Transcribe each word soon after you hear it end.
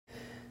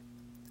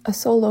A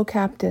solo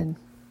captain.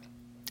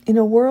 In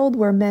a world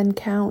where men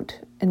count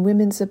and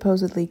women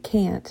supposedly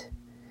can't,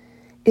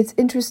 it's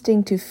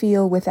interesting to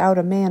feel without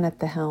a man at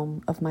the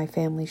helm of my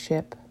family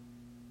ship.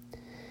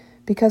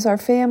 Because our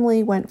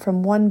family went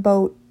from one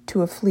boat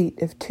to a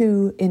fleet of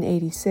 2 in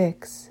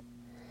 '86,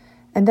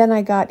 and then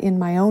I got in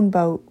my own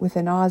boat with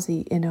an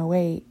Aussie in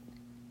 '08.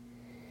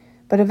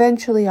 But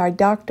eventually I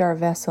docked our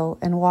vessel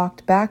and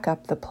walked back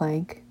up the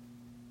plank.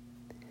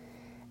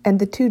 And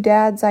the 2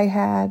 dads I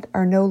had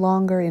are no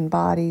longer in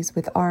bodies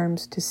with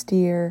arms to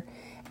steer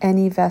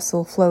any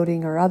vessel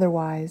floating or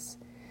otherwise,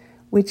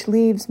 which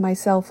leaves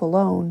myself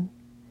alone,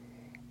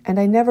 and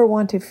I never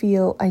want to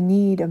feel I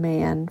need a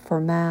man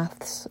for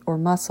maths or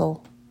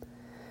muscle.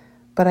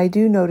 But I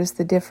do notice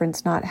the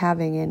difference not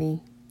having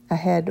any,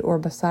 ahead or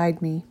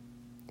beside me.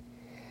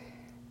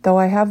 Though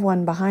I have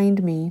one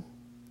behind me,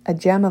 a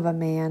gem of a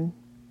man,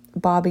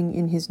 bobbing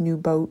in his new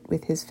boat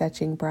with his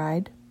fetching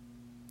bride.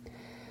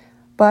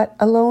 But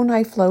alone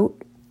I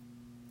float,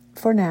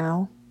 for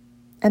now,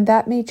 and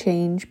that may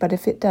change, but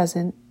if it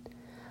doesn't,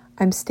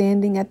 I'm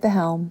standing at the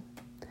helm,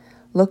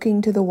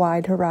 looking to the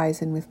wide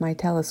horizon with my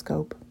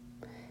telescope,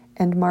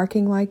 and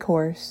marking my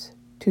course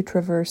to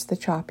traverse the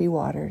choppy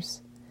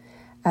waters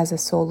as a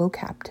solo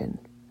captain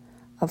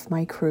of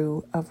my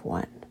crew of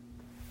 1.